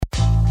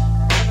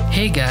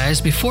Hey guys,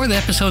 before the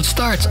episode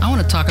starts, I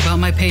want to talk about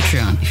my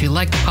Patreon. If you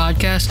like the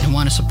podcast and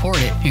want to support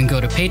it, you can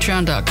go to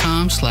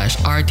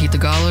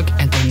patreon.com/rttagalog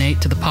and donate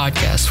to the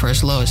podcast for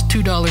as low as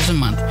 $2 a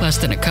month, less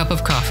than a cup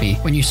of coffee.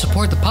 When you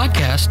support the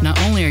podcast, not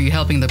only are you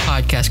helping the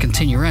podcast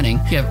continue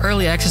running, you have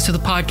early access to the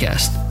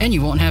podcast, and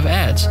you won't have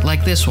ads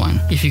like this one.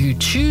 If you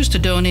choose to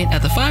donate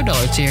at the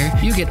 $5 tier,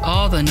 you get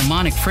all the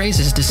mnemonic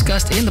phrases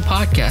discussed in the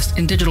podcast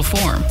in digital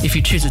form. If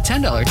you choose a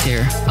 $10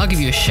 tier, I'll give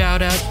you a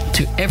shout out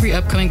to every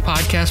upcoming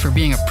podcast for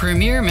being a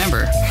Premier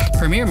member.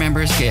 Premier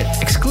members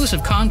get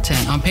exclusive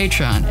content on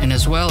Patreon and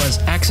as well as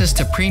access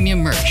to premium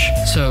merch.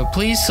 So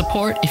please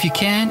support if you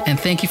can, and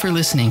thank you for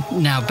listening.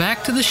 Now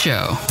back to the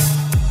show.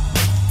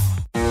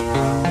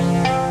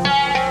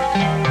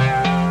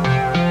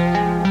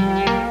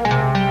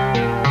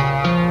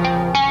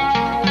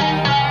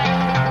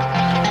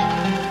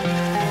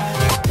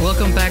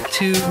 Welcome back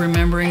to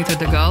Remembering the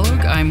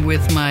Tagalog. I'm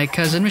with my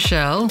cousin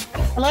Michelle.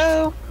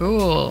 Hello.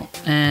 Cool.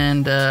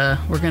 And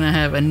we're going to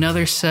have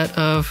another set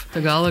of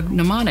Tagalog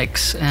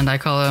mnemonics, and I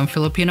call them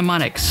Filipino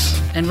mnemonics.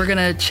 And we're going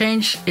to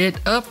change it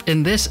up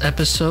in this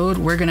episode.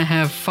 We're going to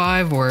have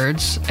 5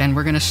 words, and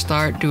we're going to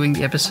start doing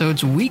the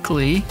episodes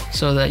weekly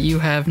so that you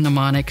have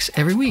mnemonics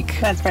every week.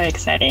 That's very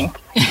exciting.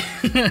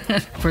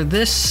 For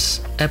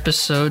this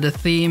episode, the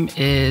theme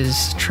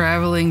is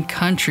traveling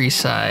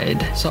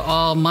countryside. So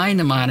all my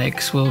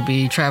mnemonics will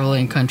be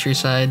traveling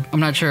countryside. I'm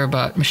not sure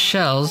about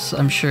Michelle's.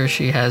 I'm sure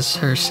she has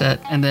her set.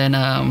 And then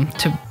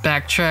to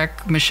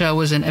backtrack, Michelle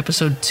was in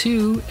episode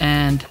 2,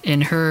 and in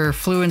her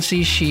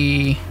fluency,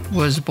 she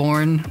was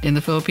born in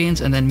the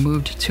Philippines and then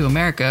moved to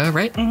America,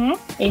 right? Mm-hmm.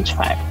 Age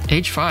 5.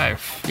 Age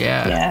 5,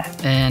 yeah. Yeah.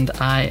 And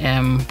I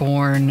am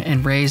born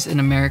and raised in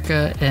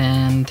America,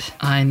 and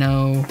I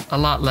know a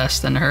lot less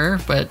than her,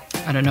 but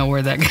I don't know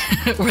where that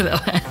where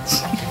that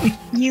lands.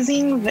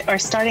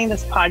 Starting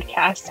this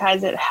podcast,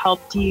 has it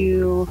helped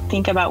you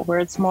think about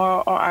words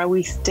more, or are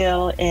we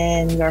still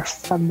in your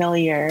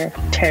familiar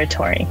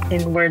territory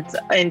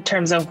in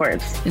terms of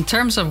words? In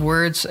terms of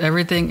words,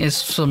 everything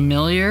is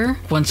familiar.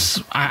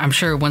 I'm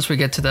sure once we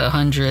get to the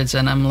hundreds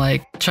and I'm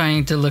like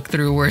trying to look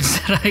through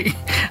words that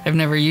I've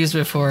never used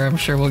before, I'm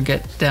sure we'll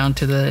get down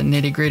to the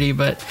nitty gritty.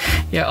 But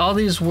yeah, all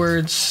these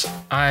words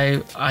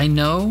I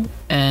know,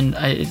 and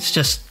it's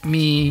just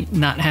me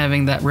not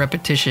having that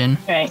repetition.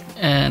 Right.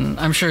 And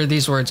I'm sure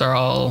these words are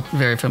all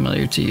very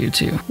familiar to you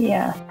too.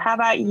 Yeah. How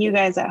about you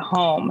guys at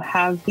home?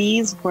 Have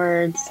these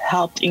words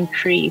helped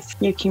increase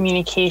your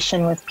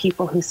communication with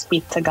people who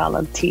speak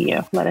Tagalog to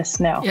you? Let us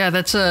know. Yeah,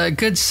 that's a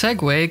good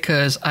segue,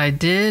 because I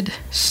did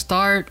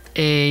start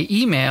a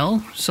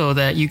email so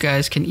that you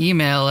guys can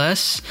email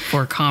us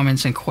for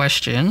comments and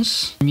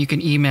questions. You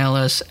can email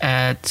us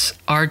at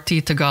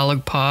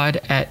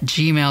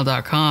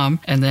rttagalogpod@gmail.com,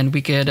 and then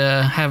we could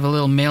have a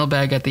little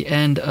mailbag at the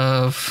end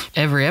of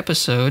every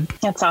episode.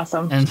 That's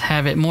awesome. And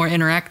have it more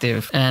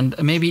interactive, and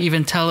maybe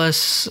even tell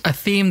us a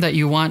theme that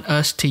you want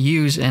us to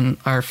use in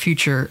our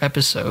future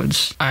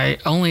episodes. I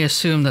only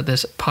assume that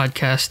this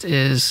podcast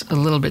is a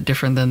little bit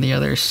different than the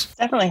others.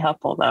 Definitely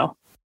helpful, though.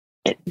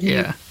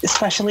 Yeah.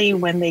 Especially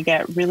when they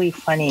get really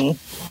funny,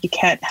 you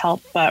can't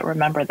help but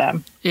remember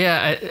them.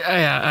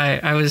 Yeah,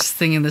 I was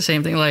thinking the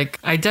same thing. Like,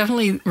 I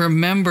definitely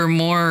remember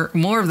more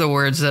of the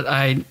words that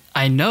I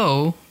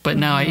know, but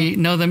now I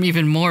know them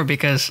even more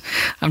because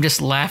I'm just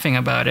laughing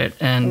about it.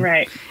 And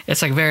right.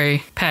 It's like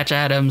very Patch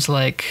Adams,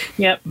 like,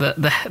 yep.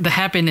 The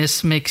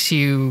happiness makes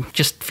you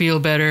just feel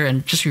better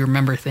and just you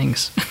remember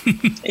things.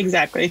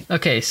 Exactly.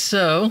 Okay,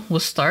 so we'll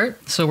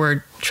start. So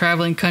we're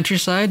traveling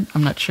countryside.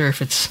 I'm not sure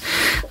if it's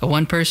a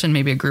one person,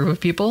 maybe a group of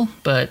people,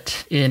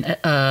 but in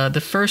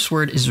the first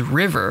word is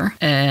river,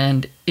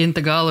 and in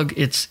Tagalog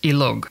it's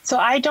ilog. So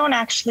I don't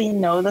actually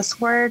know this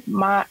word.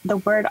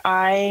 The word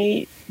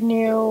I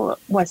knew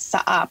was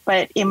saap,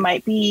 but it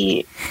might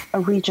be a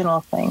regional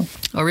thing.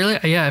 Oh, really?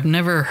 Yeah, I've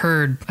never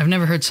heard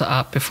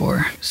saap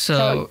before.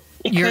 So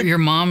your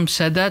mom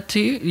said that to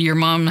you? Your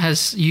mom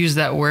has used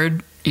that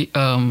word?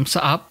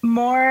 Saap?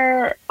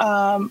 More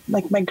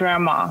like my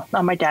grandma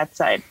on my dad's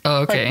side.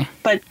 Oh, okay.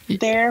 But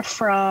they're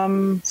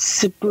from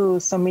Cebu,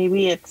 so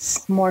maybe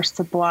it's more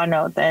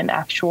Cebuano than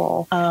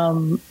actual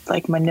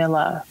like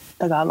Manila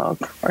Tagalog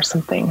or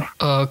something.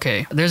 Oh,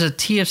 okay. There's a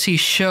TFC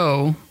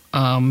show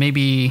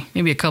maybe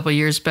a couple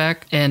years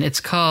back, and it's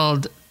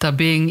called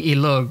Tabing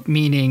Ilog,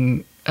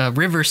 meaning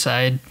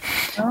Riverside,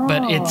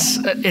 but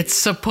it's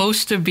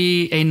supposed to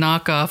be a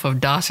knockoff of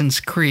Dawson's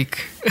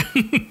Creek.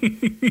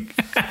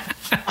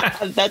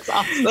 That's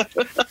awesome.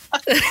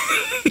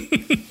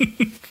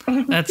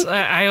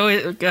 I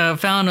always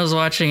Fallon was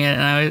watching it,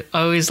 and I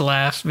always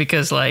laughed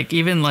because like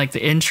even like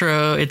the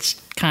intro, it's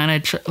kind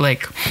of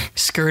like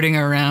skirting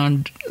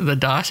around the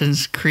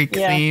Dawson's Creek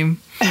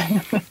theme.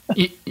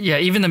 Yeah,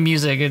 even the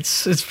music,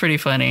 it's pretty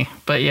funny.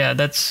 But yeah,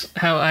 that's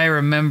how I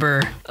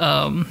remember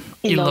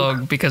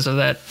Ilog because of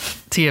that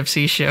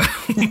TFC show.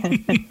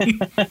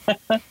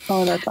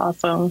 Oh, that's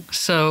awesome.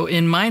 So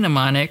in my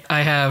mnemonic,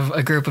 I have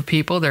a group of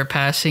people. They're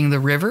passing the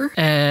river,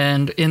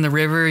 and in the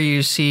river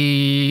you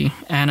see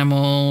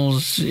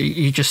animals.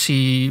 You just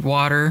see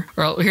water.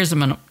 Well, here's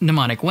the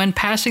mnemonic. When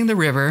passing the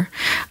river,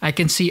 I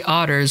can see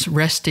otters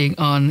resting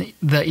on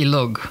the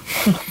ilog,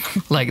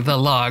 like the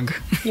log.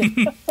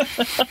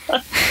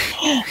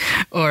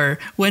 Or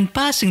when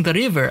passing the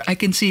river, I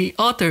can see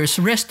otters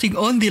resting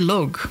on the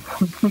log.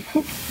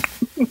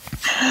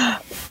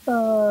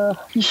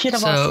 You should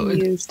have also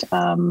used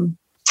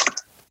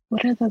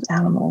what are those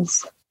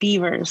animals?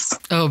 Beavers.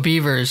 Oh,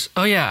 beavers.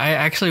 Oh yeah, I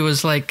actually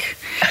was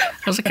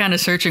kind of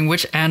searching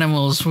which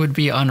animals would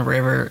be on a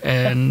river,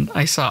 and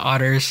I saw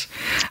otters.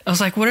 I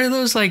was like, what are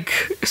those, like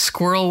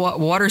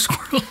water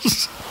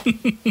squirrels?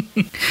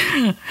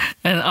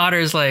 And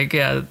otters,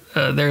 they're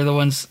the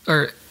ones.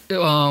 Or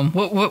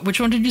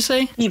which one did you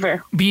say?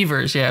 Beaver.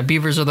 Beavers, yeah.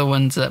 Beavers are the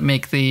ones that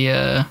make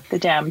the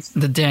dams.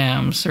 The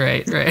dams,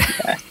 right.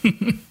 Yeah.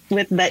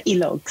 With the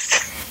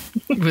ilogs.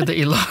 With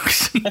the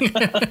ilogs.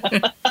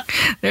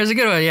 There's a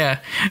good one, yeah.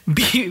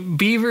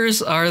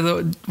 Beavers are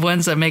the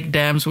ones that make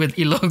dams with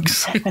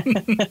ilogs.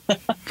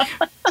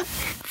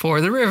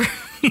 For the river.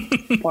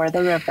 For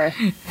the river.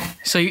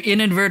 So you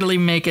inadvertently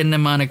make a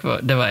mnemonic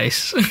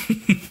device.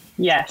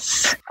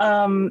 Yes.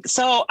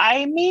 So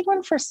I made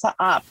one for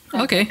Sa'ap.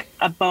 Okay.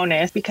 A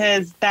bonus,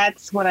 because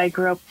that's what I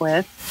grew up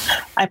with.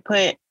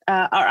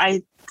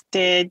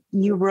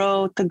 You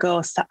rowed to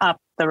go Sa'ap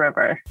the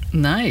river.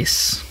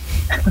 Nice.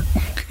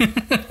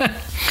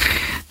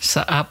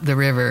 Sa'ap the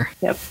river.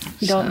 Yep.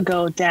 You don't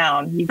go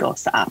down, you go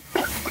Sa'ap.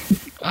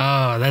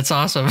 Oh, that's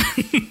awesome.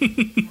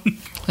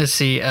 Let's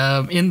see.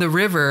 In the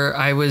river,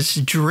 I was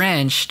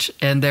drenched,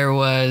 and there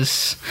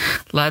was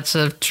lots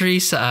of tree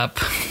sa'ap.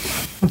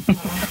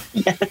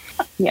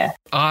 Yeah.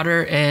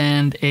 Otter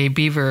and a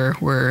beaver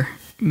were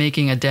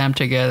making a dam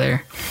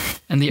together,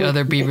 and the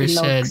other beaver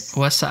said,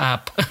 "What's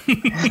up?"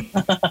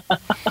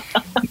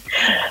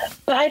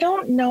 But I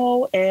don't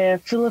know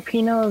if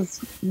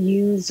Filipinos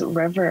use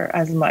river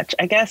as much.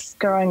 I guess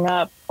growing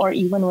up, or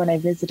even when I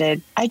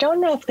visited, I don't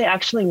know if they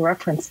actually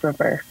referenced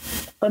river.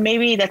 But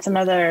maybe that's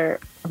another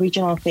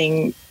regional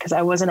thing, because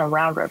I wasn't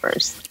around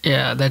rivers.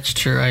 Yeah, that's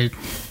true. I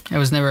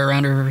was never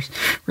around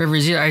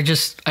rivers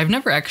either. I've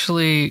never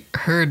actually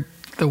heard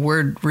the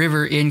word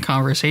river in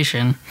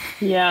conversation.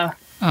 Yeah.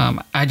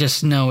 I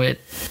just know it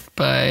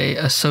by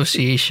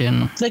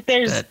association. Like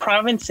there's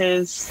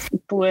provinces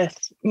with,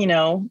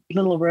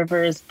 little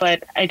rivers,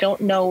 but I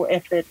don't know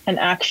if it's an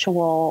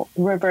actual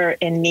river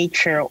in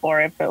nature or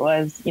if it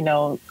was,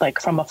 like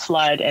from a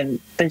flood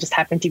and there just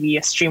happened to be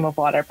a stream of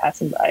water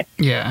passing by.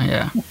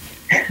 Yeah.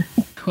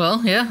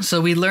 Well, yeah.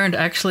 So we learned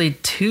actually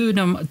two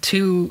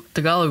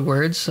Tagalog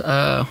words.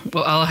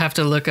 I'll have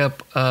to look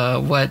up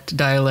what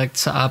dialect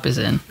Sa'ap is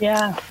in.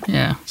 Yeah.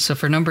 Yeah. So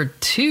for number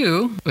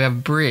 2, we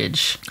have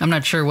bridge. I'm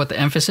not sure what the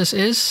emphasis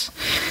is.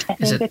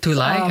 Is it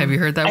tulay? Have you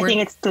heard that word? I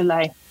think it's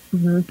tulay.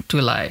 Mm-hmm.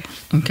 Tulay.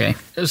 Okay.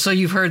 So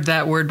you've heard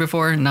that word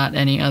before, not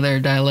any other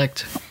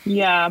dialect?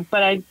 Yeah,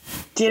 but I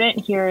didn't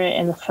hear it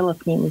in the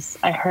Philippines.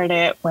 I heard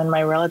it when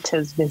my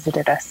relatives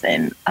visited us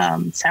in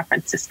San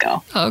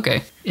Francisco. Oh,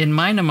 okay. In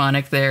my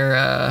mnemonic,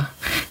 they're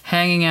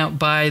hanging out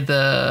by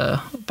the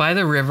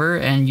river,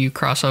 and you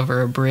cross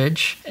over a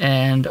bridge.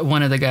 And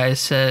one of the guys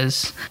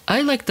says,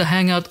 "I like to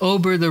hang out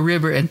over the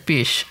river and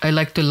fish. I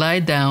like to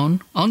lie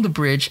down on the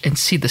bridge and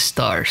see the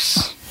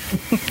stars."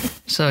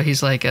 So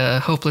he's like a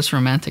hopeless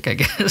romantic, I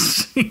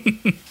guess.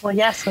 Well,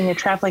 yes, when you're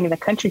traveling in the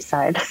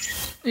countryside.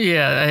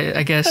 Yeah,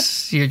 I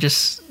guess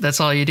that's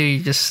all you do.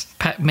 You just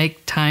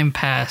make time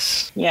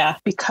pass. Yeah,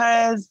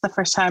 because the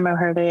first time I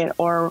heard it,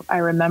 or I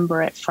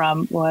remember it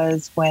from,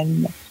 was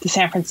when the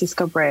San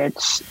Francisco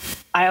Bridge.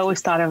 I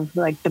always thought of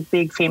like the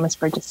big famous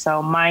bridges.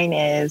 So mine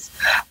is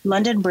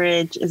London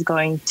Bridge is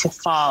going to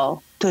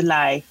fall to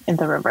lie in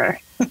the river.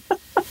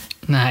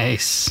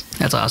 Nice.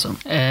 That's awesome.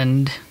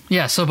 And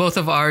yeah, so both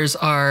of ours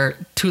are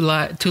to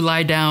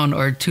lie down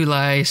or to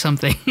lie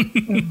something.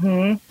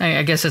 Mm-hmm.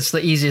 I guess it's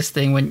the easiest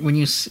thing when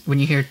you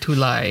hear to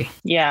lie.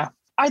 Yeah.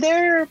 Are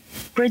there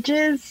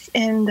bridges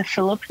in the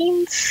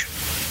Philippines?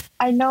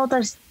 I know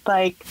there's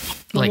like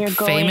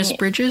famous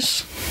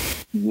bridges.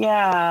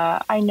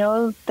 Yeah, I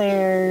know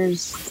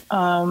there's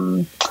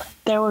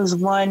there was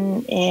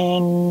one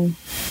in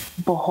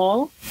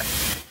Bohol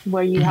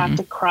where you have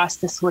to cross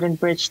this wooden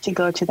bridge to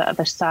go to the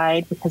other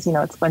side because,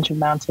 it's a bunch of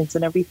mountains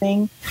and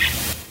everything.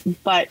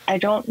 But I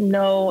don't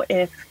know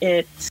if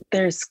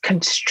there's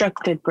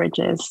constructed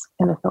bridges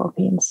in the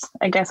Philippines.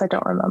 I guess I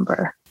don't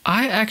remember.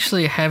 I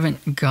actually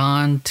haven't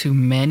gone to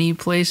many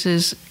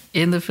places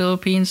in the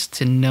Philippines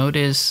to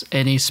notice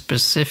any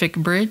specific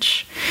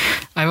bridge.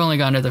 I've only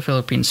gone to the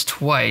Philippines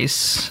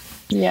twice.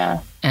 Yeah.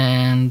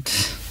 And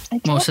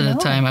most of the know.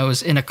 time I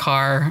was in a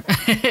car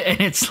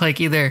and it's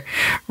like either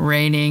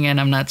raining and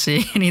I'm not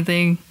seeing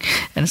anything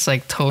and it's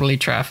like totally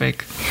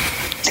traffic.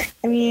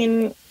 I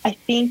mean, I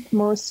think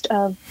most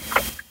of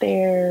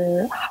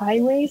their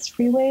highways,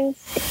 freeways,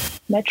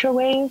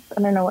 metroways,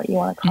 I don't know what you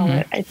want to call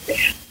it. I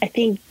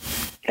think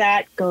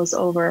that goes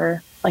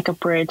over like a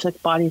bridge,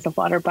 like bodies of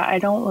water, but I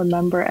don't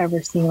remember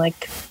ever seeing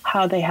like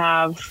how they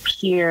have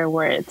here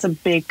where it's a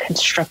big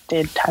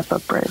constructed type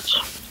of bridge.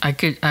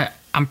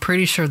 I'm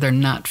pretty sure they're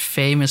not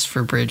famous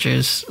for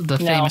bridges. The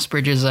famous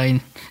bridges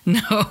I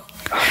know,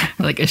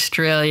 like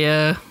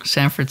Australia,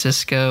 San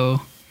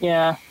Francisco.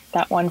 Yeah,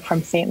 that one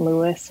from St.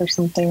 Louis or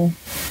something.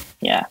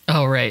 Yeah.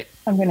 Oh, right.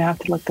 I'm going to have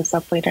to look this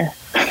up later.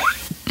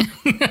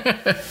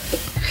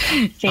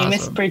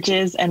 Famous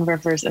bridges and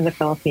rivers in the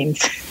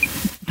Philippines.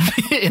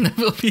 In the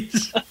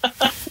Philippines.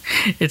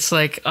 It's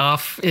like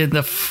off in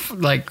the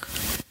like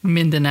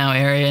Mindanao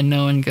area and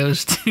no one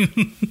goes to.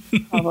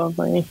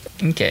 Probably.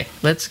 Okay,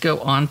 let's go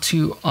on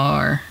to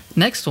our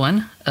next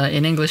one.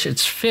 In English,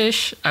 it's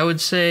fish. I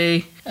would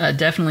say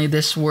definitely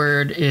this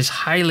word is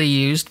highly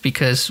used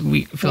because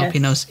we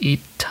Filipinos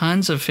eat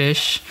tons of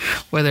fish,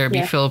 whether it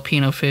be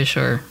Filipino fish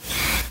or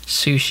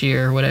sushi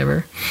or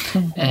whatever.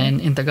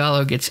 And in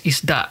Tagalog, it's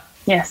isda.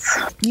 Yes,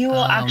 you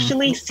will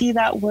actually see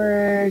that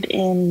word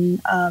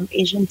in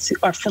Asian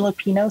or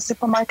Filipino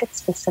supermarkets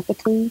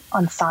specifically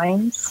on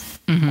signs.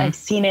 I've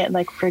seen it,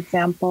 like for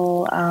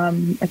example,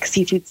 like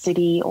Seafood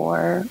City,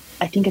 or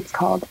I think it's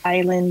called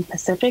Island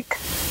Pacific.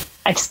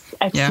 I've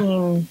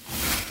seen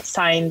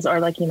signs,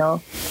 or like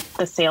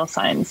the sale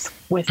signs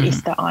with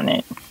isda on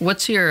it.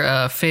 What's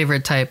your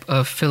favorite type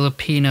of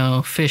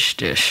Filipino fish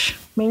dish?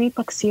 Maybe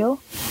paksiw,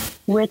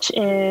 which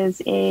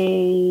is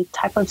a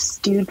type of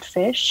stewed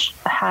fish.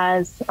 It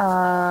has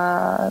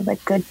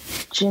like good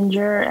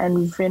ginger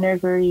and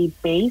vinegary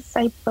base,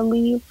 I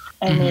believe.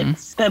 And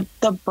it's the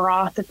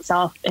broth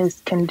itself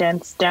is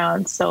condensed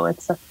down, so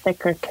it's a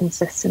thicker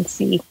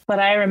consistency. But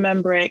I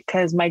remember it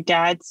because my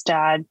dad's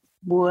dad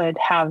would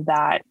have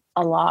that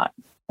a lot.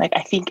 Like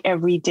I think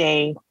every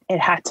day it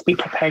had to be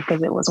prepared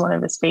because it was one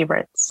of his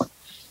favorites.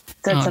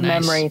 So it's a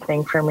memory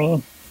thing for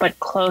me. But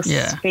close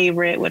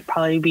favorite would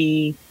probably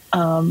be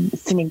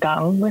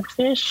sinigang with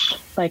fish,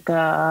 like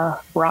a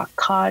rock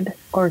cod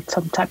or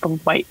some type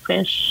of white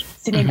fish.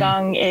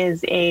 Sinigang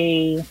is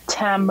a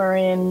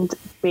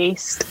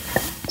tamarind-based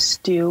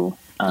stew.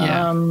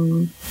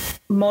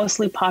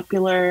 Mostly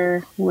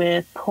popular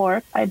with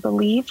pork, I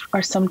believe,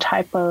 or some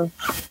type of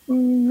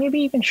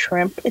maybe even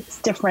shrimp.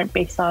 It's different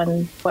based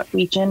on what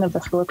region of the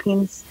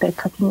Philippines they're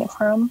cooking it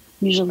from.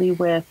 Usually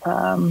with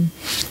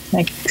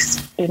like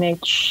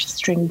spinach,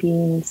 string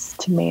beans,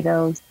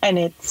 tomatoes, and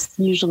it's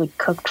usually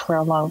cooked for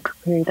a long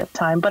period of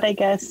time. But I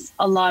guess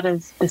a lot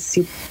of the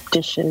soup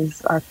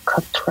dishes are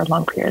cooked for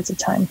long periods of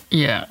time.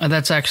 Yeah,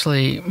 that's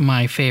actually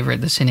my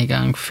favorite, the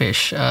sinigang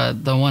fish.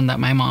 The one that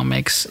my mom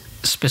makes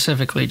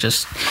specifically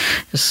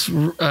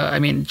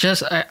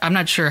I'm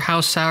not sure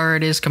how sour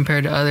it is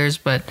compared to others,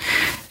 but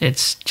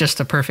it's just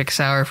a perfect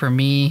sour for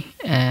me.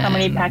 And how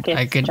many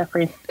packets,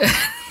 Jeffrey?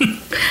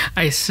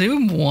 I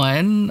assume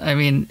one. I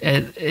mean,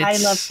 I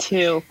love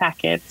 2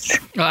 packets.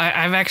 Well,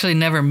 I've actually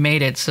never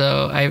made it,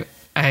 so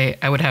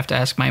I would have to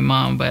ask my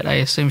mom, but I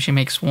assume she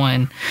makes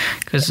one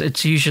because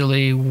it's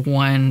usually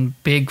one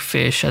big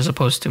fish as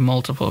opposed to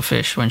multiple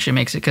fish when she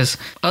makes it. Because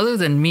other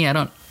than me,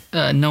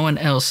 no one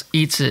else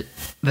eats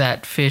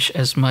that fish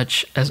as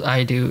much as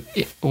I do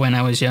when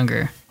I was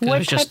younger. It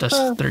was just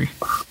us 3.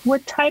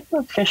 What type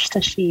of fish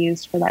does she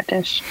use for that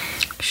dish?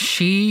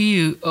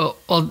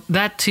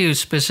 That too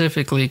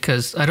specifically,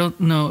 because I don't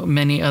know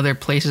many other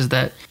places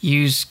that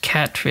use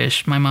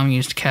catfish. My mom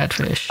used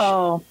catfish.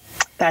 Oh,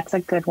 that's a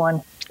good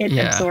one. It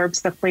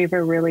absorbs the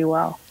flavor really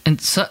well.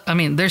 And so, I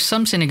mean, there's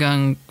some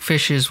sinigang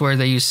fishes where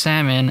they use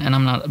salmon, and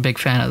I'm not a big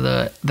fan of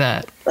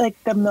that.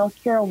 Like the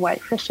milkier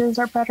white fishes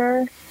are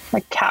better.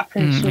 Like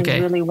catfish is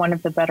really one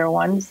of the better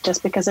ones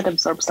just because it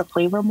absorbs the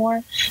flavor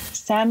more.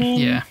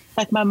 Salmon,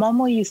 like my mom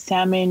will use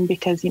salmon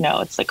because,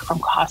 it's like from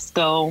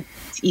Costco.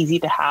 It's easy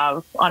to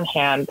have on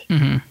hand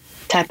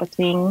type of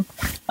thing.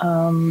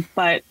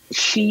 But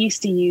she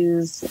used to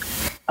use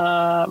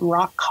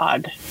rock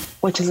cod,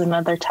 which is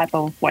another type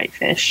of white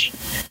fish.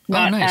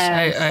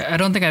 Nice. I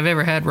don't think I've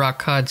ever had rock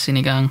cod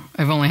sinigang.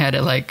 I've only had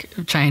it like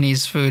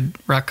Chinese food,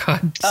 rock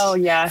cod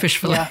fish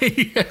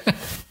fillet. Yeah.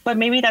 But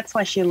maybe that's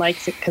why she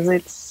likes it, because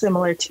it's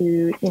similar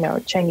to,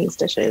 Chinese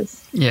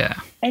dishes. Yeah.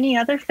 Any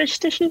other fish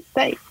dishes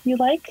that you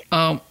like?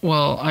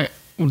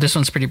 This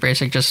one's pretty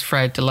basic, just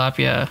fried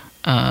tilapia.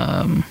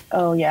 Do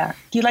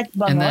you like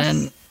bangos? And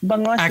then,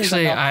 bangos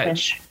actually, is a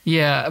fish.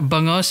 Yeah,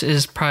 bangos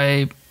is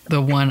probably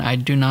the one I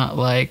do not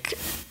like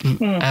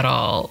at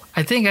all.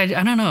 I think, I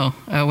don't know.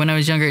 When I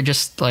was younger,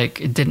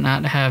 it did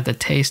not have the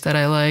taste that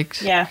I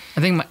liked. Yeah.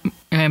 I think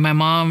my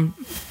mom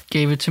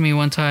gave it to me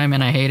one time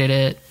and I hated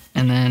it.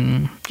 And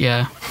then,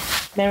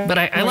 but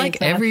I like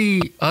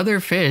every other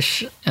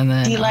fish. And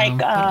then, do you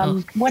like,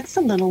 what's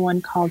the little one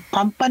called?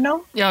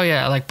 Pampano? Oh,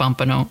 yeah, I like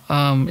pampano.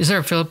 Is there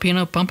a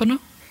Filipino pampano?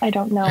 I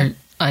don't know.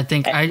 I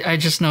think I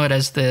just know it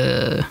as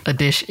a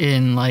dish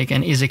in like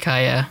an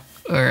izakaya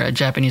or a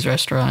Japanese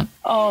restaurant.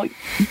 Oh,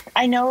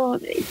 I know.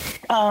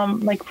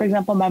 Like for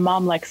example, my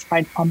mom likes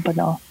fried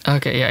pompano.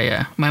 Okay,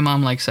 yeah. My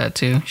mom likes that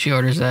too. She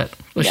orders that.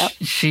 Well, Yep.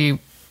 she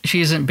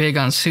isn't big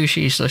on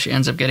sushi, so she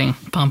ends up getting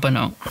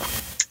pompano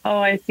Oh,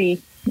 I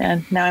see.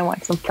 And now I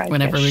want some fried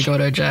whenever fish. we go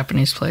to a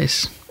Japanese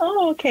place.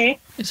 Oh, okay.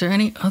 Is there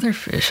any other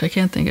fish? I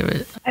can't think of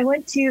it. I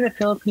went to the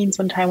Philippines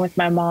one time with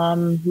my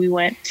mom. We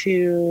went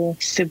to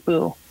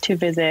Cebu to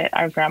visit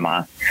our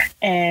grandma,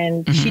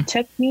 and she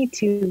took me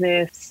to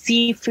this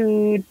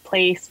seafood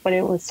place, but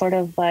it was sort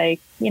of like,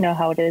 you know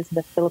how it is in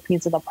the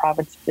Philippines and the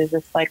provinces.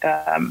 It's like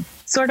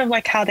sort of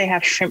like how they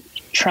have shrimp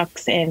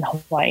trucks in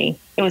Hawaii.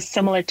 It was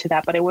similar to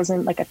that, but it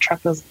wasn't like a truck.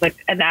 It was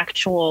like an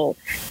actual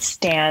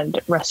stand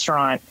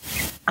restaurant.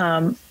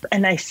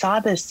 And I saw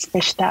this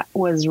fish that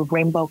was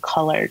rainbow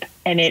colored,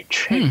 and it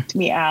tripped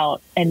me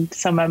out. And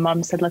so my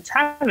mom said, let's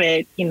have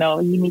it. You know,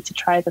 you need to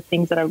try the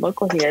things that are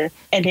local here.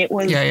 And it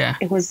was,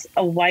 it was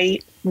a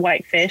white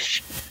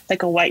fish,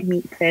 like a white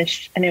meat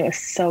fish. And it was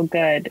so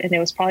good. And it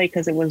was probably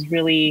because it was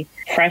really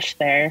fresh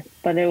there,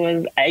 but it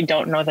was, I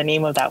don't know the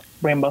name of that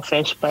rainbow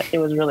fish, but it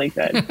was really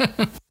good.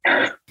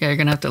 Yeah, you're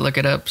going to have to look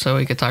it up so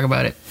we could talk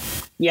about it.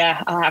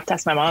 Yeah, I'll have to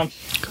ask my mom.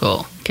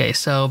 Cool. Okay,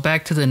 so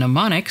back to the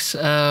mnemonics.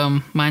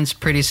 Mine's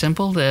pretty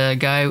simple. The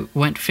guy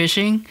went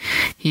fishing.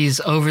 He's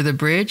over the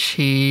bridge.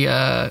 He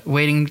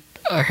waiting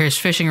his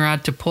fishing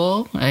rod to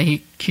pull.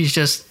 He's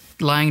just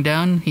lying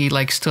down. He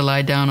likes to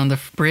lie down on the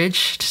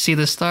bridge to see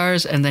the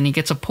stars, and then he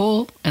gets a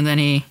pull, and then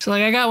he's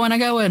like, I got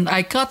one.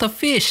 I caught a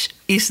fish.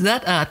 Is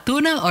that a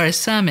tuna or a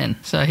salmon?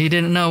 So he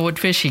didn't know what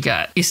fish he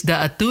got. Is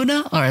that a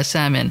tuna or a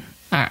salmon?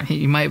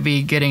 He might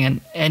be getting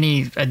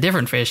a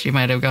different fish. He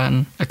might have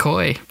gotten a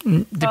koi,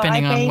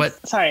 depending on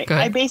what. Sorry,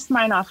 I based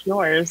mine off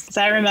yours. So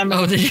I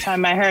remember the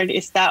time I heard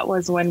that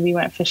was when we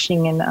went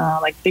fishing in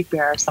like Big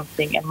Bear or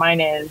something. And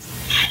mine is,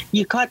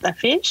 you caught a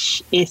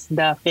fish. Is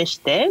the fish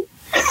dead?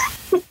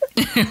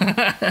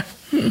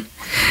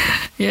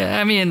 Yeah,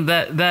 I mean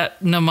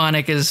that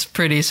mnemonic is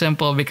pretty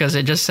simple because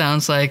it just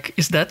sounds like,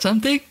 is that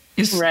something?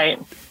 Right,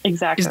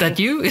 exactly. Is that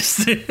you?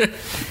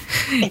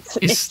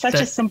 It's such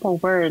a simple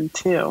word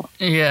too.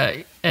 Yeah,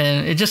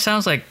 and it just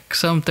sounds like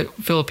some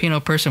Filipino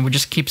person would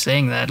just keep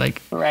saying that.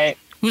 Like, right.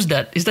 Who's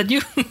that? Is that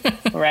you?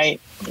 Right,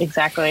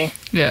 exactly.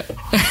 Yeah.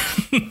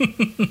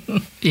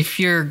 If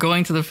you're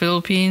going to the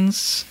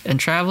Philippines and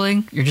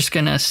traveling, you're just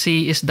going to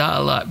see isda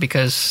a lot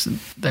because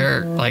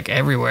they're like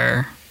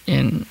everywhere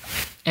in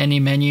any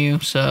menu.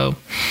 So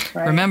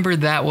remember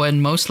that one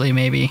mostly,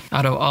 maybe,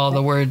 out of all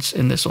the words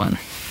in this one.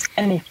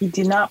 And if you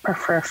do not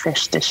prefer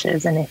fish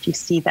dishes, and if you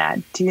see that,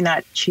 do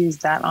not choose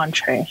that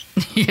entree.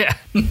 Yeah.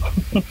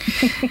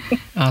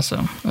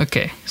 Awesome.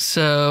 Okay.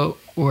 So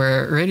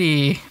we're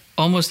already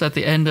almost at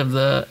the end of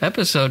the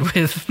episode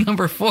with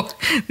number 4.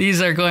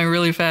 These are going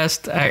really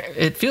fast.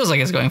 It feels like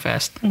it's going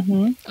fast.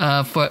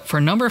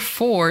 For number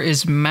 4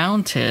 is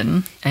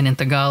mountain, and in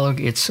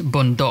Tagalog, it's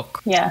bundok.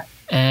 Yeah.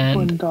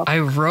 And bundok. I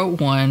wrote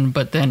one,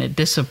 but then it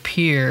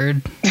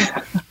disappeared.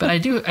 But I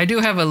do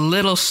have a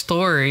little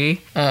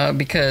story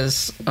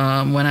because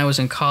when I was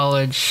in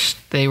college,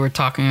 they were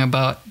talking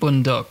about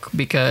bundok.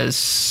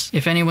 Because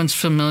if anyone's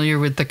familiar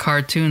with the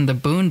cartoon The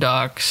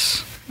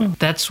Boondocks,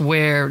 that's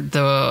where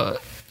the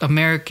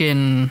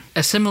American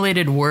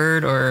assimilated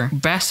word or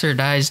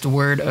bastardized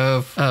word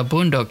of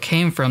bundok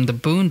came from, the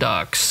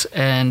Boondocks.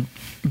 And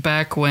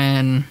back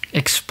when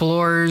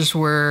explorers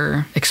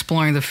were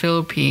exploring the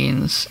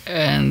Philippines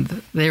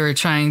and they were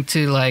trying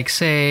to like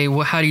say,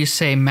 well, how do you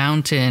say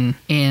mountain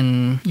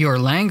in your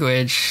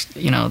language?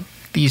 You know,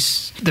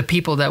 the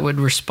people that would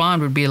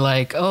respond would be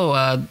like,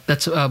 oh,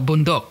 that's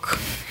bundok.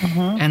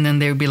 And then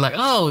they would be like,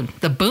 oh,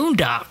 the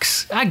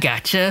Boondocks. I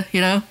gotcha,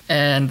 you know?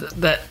 And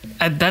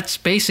that's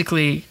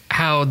basically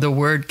how the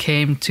word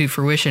came to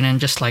fruition and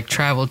just like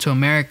traveled to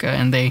America.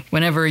 And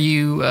whenever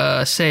you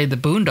say the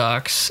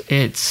Boondocks,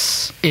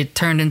 it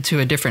turned into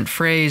a different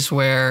phrase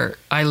where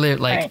I live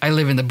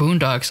in the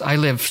Boondocks. I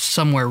live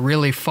somewhere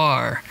really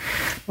far.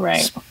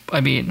 Right.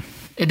 I mean,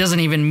 it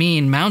doesn't even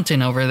mean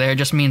mountain over there. It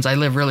just means I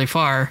live really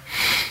far.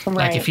 Right.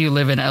 Like if you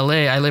live in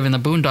LA, I live in the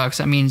Boondocks.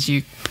 That means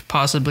you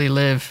possibly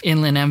live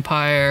Inland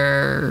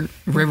Empire,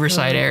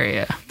 Riverside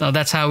area. So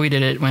that's how we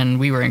did it when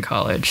we were in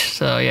college.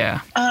 So yeah.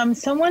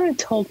 Someone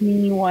told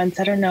me once,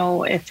 I don't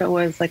know if it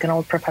was like an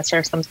old professor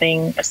or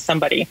something, or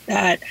somebody,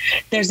 that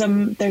there's a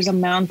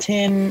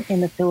mountain in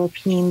the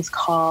Philippines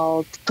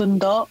called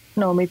Tundo.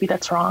 No, maybe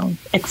that's wrong.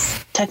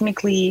 It's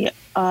technically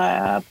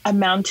a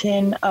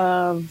mountain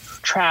of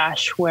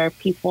trash where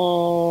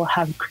people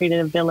have created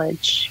a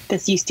village.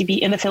 This used to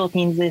be in the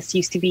Philippines. This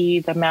used to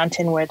be the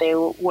mountain where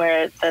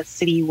the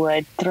city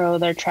would throw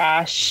their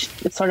trash.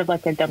 It's sort of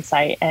like a dump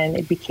site, and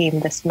it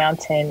became this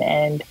mountain.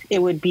 And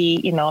it would be,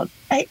 you know,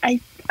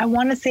 I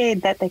want to say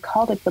that they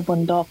called it the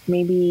bundok.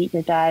 Maybe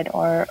your dad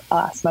or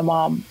us, my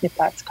mom, if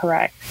that's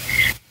correct.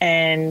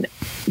 And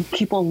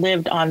people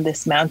lived on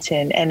this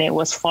mountain, and it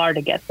was far to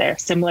get there,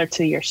 similar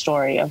to your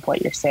story of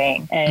what you're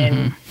saying.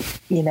 And,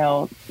 you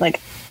know, like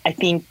I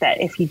think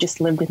that if you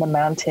just lived in the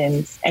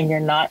mountains and you're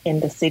not in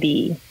the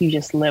city, you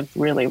just live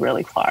really,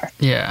 really far.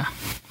 Yeah,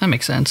 that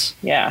makes sense.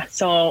 Yeah.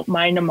 So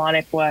my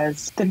mnemonic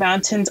was the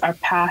mountains are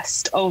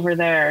past over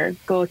there.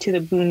 Go to the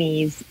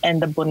boonies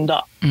and the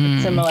boondock.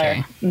 It's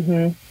similar.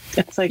 Okay.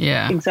 It's like,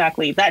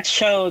 exactly. That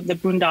show, The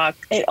Boondock,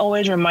 it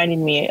always reminded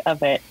me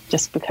of it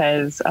just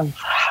because of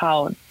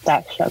how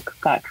that show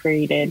got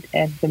created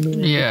and the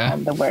meaning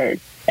behind the word.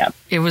 Yeah.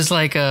 It was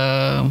like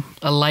a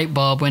light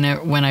bulb when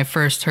I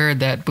first heard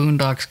that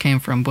Boondocks came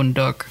from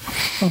Boondock.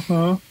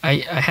 I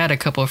had a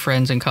couple of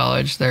friends in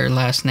college. Their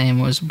last name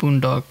was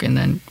Boondock, and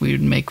then we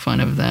would make fun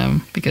of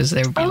them because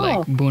they would be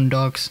like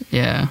Boondocks.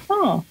 Yeah.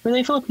 Oh, were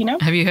they Filipino?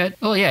 Have you had?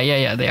 Oh,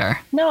 yeah, they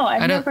are. No,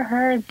 I've never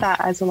heard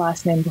that as a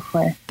last name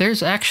before.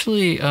 There's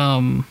actually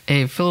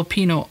a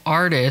Filipino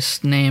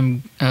artist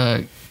named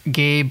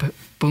Gabe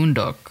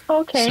Boondock.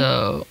 Okay.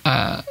 So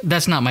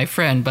that's not my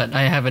friend, but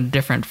I have a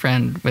different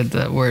friend with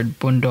the word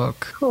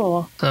Boondock.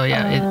 Cool. So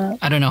yeah,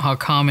 I don't know how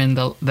common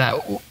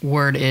that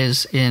word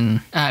is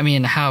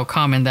how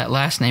common that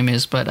last name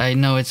is, but I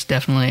know it's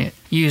definitely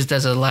used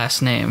as a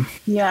last name.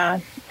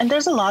 Yeah, and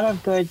there's a lot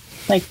of good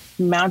like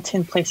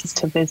mountain places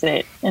to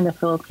visit in the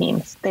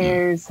Philippines.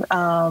 There's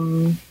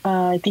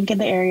I think in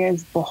the area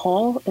is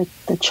Bohol.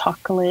 It's the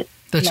chocolate.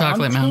 The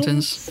Chocolate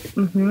Mountains.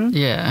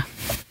 Yeah.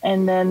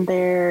 And then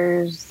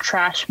there's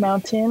Trash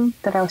Mountain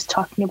that I was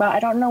talking about. I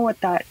don't know what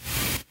that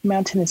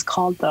mountain is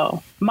called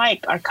though.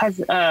 Mike, our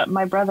cousin,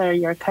 my brother,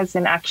 your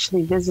cousin,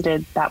 actually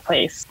visited that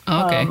place.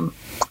 Okay.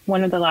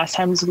 One of the last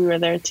times we were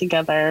there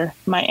together,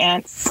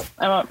 my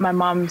my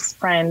mom's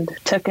friend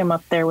took him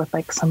up there with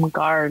like some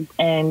guard,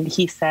 and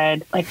he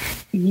said like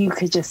you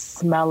could just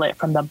smell it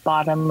from the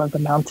bottom of the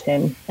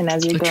mountain. And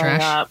as you're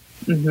going up,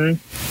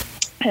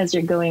 as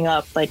you're going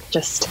up, like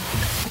just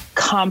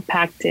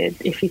compacted.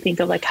 If you think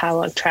of like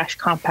how a trash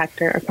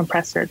compactor or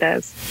compressor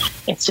does,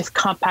 it's just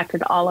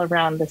compacted all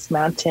around this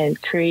mountain,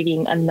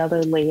 creating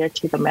another layer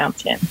to the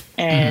mountain.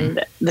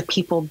 And the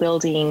people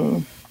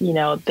building,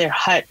 their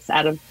huts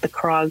out of the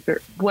krog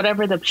or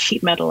whatever the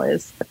sheet metal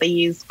is that they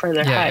use for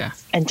their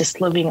huts, and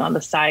just living on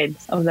the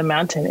sides of the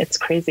mountain. It's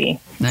crazy.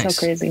 Nice.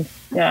 So crazy.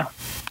 Yeah.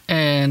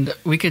 And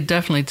we could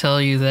definitely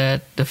tell you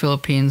that the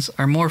Philippines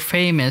are more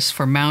famous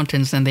for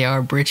mountains than they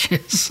are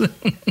bridges.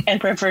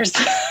 And rivers.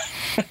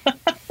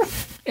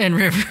 And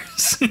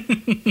rivers.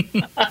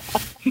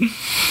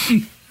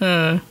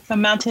 So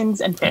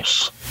mountains and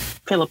fish.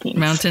 Philippines.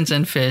 Mountains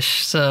and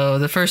fish. So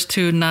the first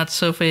two not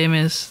so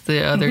famous.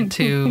 The other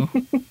two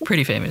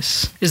pretty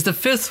famous. Is the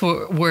fifth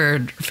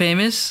word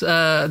famous?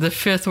 The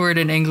fifth word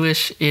in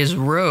English is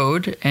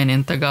road, and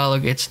in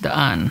Tagalog it's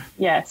daan.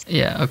 Yes.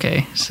 Yeah.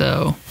 Okay.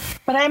 So.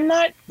 But I'm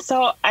not.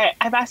 So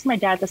I've asked my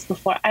dad this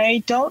before.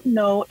 I don't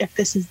know if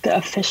this is the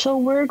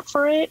official word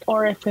for it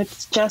or if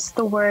it's just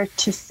the word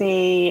to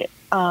say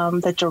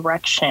the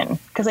direction,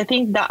 because I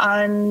think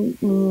daan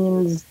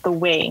means the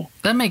way.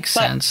 That makes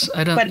sense.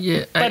 I don't.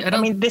 I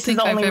mean, this is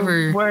the only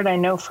word I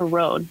know for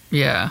road.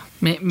 Yeah,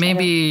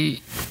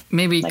 maybe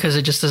because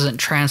it just doesn't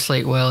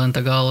translate well in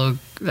Tagalog.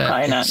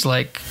 That it's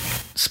like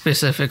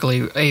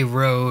specifically a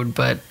road,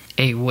 but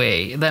a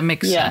way. That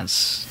makes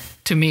sense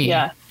to me.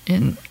 Yeah.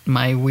 In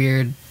my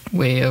weird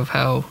way of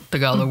how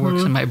Tagalog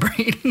works in my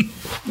brain.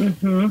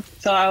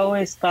 So I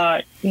always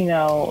thought,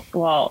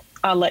 well,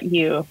 I'll let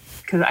you,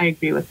 because I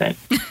agree with it.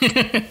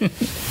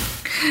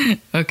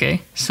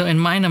 Okay. So in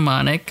my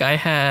mnemonic, I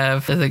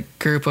have a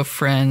group of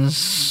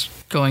friends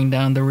going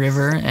down the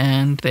river,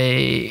 and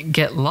they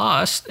get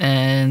lost,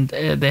 and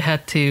they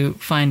had to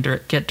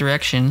get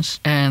directions,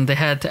 and they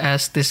had to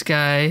ask this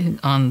guy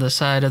on the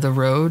side of the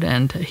road,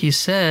 and he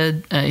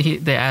said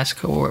they ask,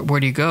 where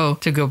do you go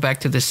to go back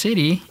to the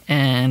city,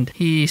 and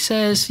he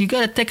says you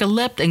gotta take a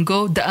left and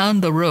go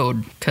down the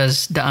road,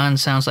 because daan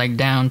sounds like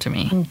down to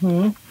me.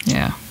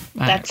 Yeah.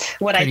 That's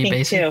what I think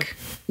basic. Too.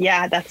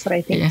 Yeah, that's what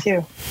I think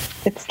too.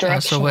 It's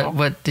directional. So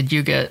what did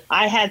you get?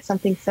 I had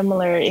something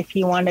similar. If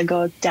you want to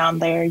go down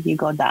there, you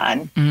go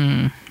down.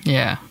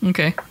 Yeah.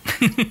 Okay.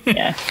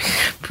 Yeah.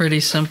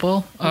 Pretty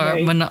simple.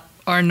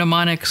 Our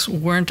mnemonics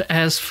weren't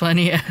as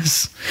funny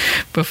as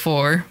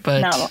before,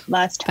 but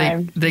last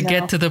time they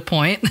get to the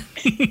point.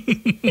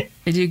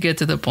 They do get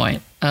to the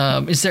point.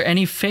 Is there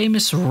any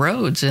famous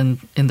roads in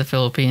the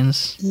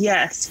Philippines?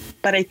 Yes,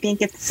 but I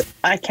think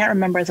I can't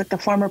remember. It's like the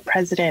former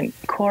president,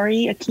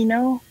 Cory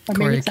Aquino, or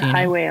maybe it's a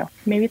highway.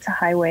 Maybe it's a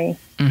highway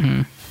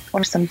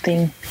or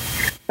something.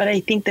 But I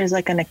think there's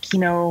like an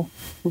Aquino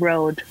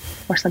road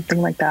or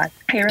something like that.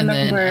 I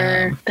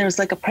remember there was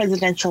like a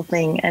presidential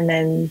thing, and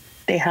then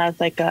they had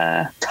like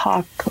a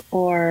talk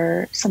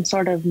or some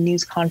sort of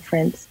news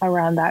conference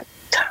around that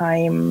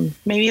time.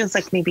 Maybe it was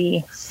like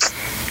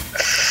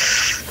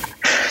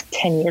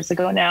 10 years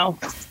ago now,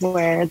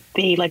 where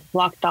they like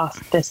blocked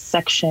off this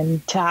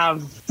section to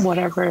have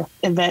whatever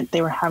event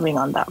they were having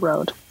on that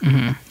road.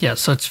 Yeah,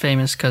 so it's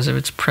famous because of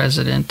its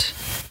president.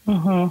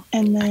 And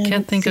then I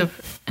can't think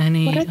of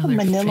any what are the other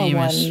Manila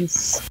famous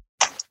ones.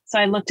 So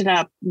I looked it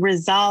up.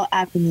 Rizal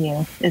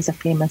Avenue is a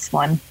famous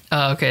one.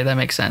 Oh, okay, that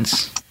makes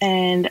sense.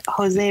 And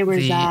Jose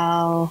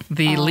Rizal.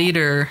 The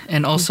leader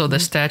and also the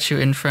statue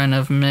in front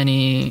of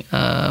many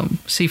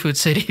seafood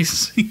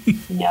cities.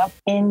 Yep.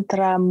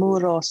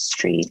 Intramuros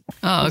Street.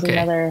 Oh, okay. Is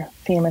another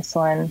famous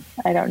one.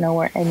 I don't know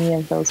where any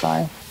of those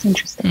are.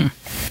 Interesting.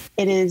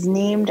 It is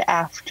named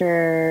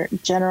after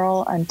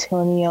General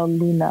Antonio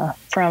Luna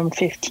from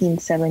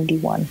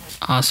 1571.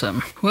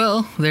 Awesome.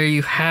 Well, there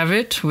you have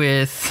it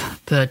with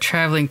the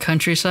traveling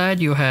countryside.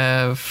 You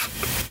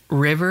have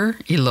river,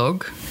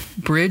 Ilog,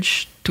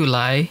 bridge,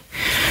 Tulay,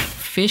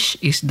 fish,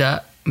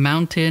 Isda,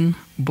 mountain,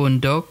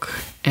 Bundok,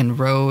 and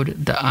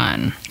road,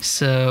 Daan.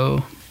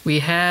 So we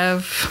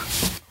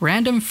have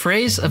random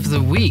phrase of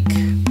the week.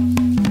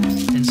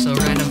 And so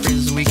random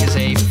phrase of the week is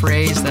a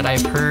phrase that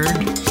I've heard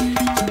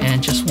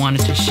and just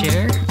wanted to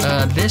share.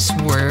 This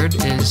word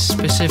is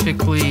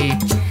specifically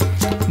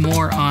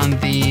more on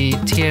the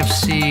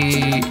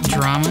TFC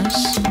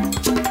dramas.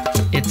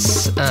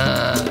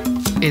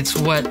 It's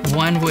what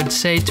one would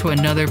say to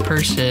another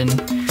person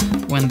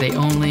when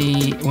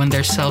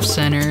they're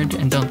self-centered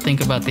and don't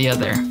think about the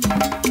other.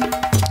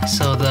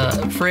 So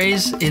the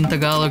phrase in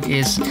Tagalog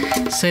is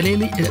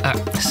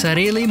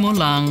sarili mo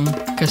lang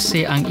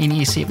kasi ang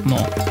iniisip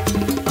mo.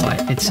 Oh,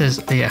 it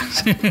says, yeah.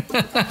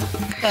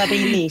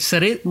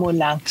 Sarili mo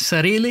lang.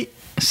 Say it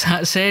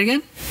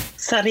again?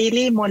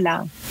 Sarili mo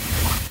lang.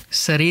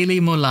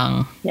 Sarili mo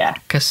lang. Yeah.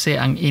 Kasi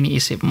ang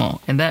iniisip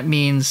mo. And that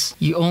means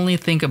you only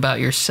think about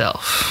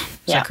yourself.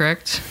 Is that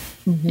correct?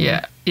 Mm-hmm.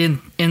 Yeah. In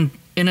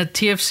a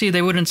TFC,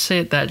 they wouldn't say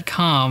it that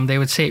calm. They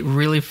would say it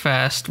really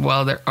fast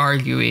while they're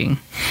arguing.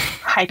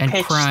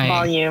 High-pitched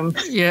volume.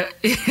 Yeah.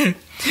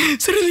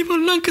 Sarili mo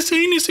lang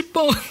kasi iniisip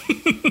mo.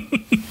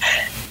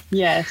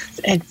 Yes,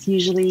 it's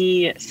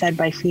usually said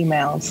by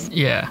females.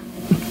 Yeah.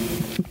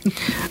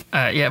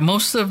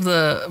 Most of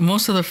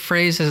the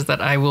phrases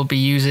that I will be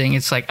using,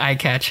 it's like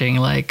eye-catching,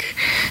 like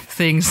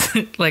things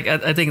like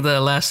I think the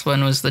last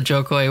one was the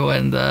Jokoy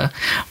one, the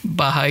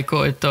Bahay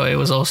Ko Ito. It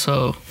was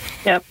also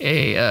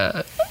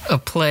a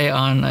play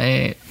on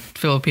a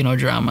Filipino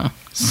drama.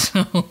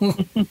 So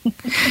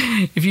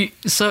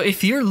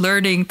if you're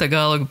learning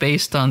Tagalog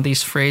based on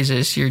these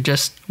phrases, you're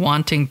just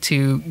wanting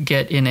to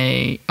get in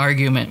a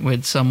argument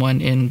with someone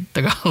in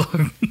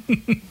Tagalog.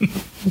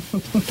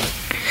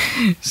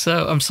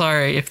 So I'm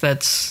sorry if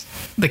that's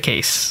the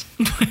case.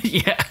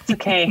 Yeah. It's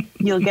okay.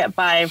 You'll get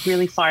by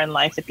really far in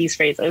life with these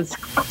phrases.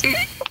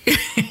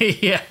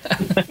 Yeah.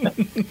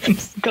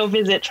 Go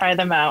visit, try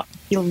them out.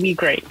 You'll be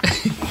great.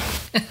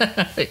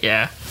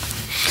 Yeah.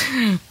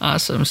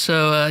 Awesome.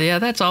 So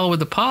that's all with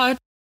the pod.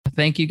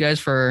 Thank you guys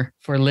for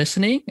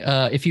listening.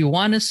 If you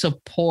want to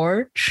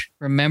support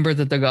Remember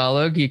the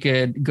Tagalog, you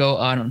could go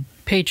on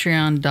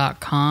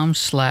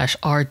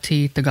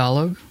patreon.com/RT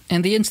Tagalog.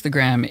 And the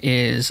Instagram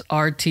is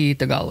RT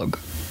Tagalog.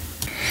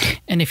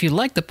 And if you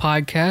like the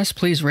podcast,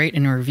 please rate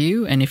and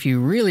review. And if you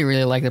really,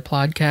 really like the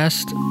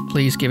podcast,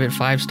 please give it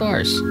 5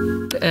 stars.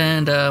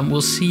 And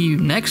we'll see you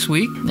next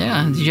week.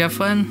 Yeah. Did you have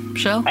fun,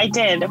 Michelle? I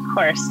did, of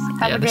course.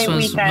 Have a great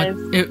week, guys.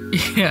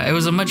 It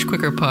was a much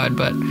quicker pod,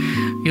 but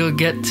you'll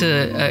get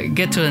to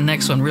the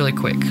next one really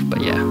quick.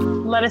 But yeah.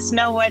 Let us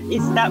know what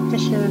Isda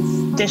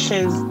Fish's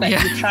dishes that you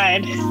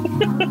tried.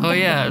 Oh,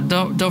 yeah.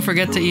 Don't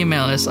forget to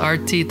email us,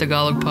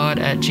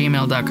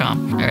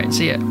 rttagalogpod@gmail.com. All right.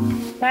 See ya.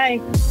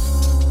 Bye.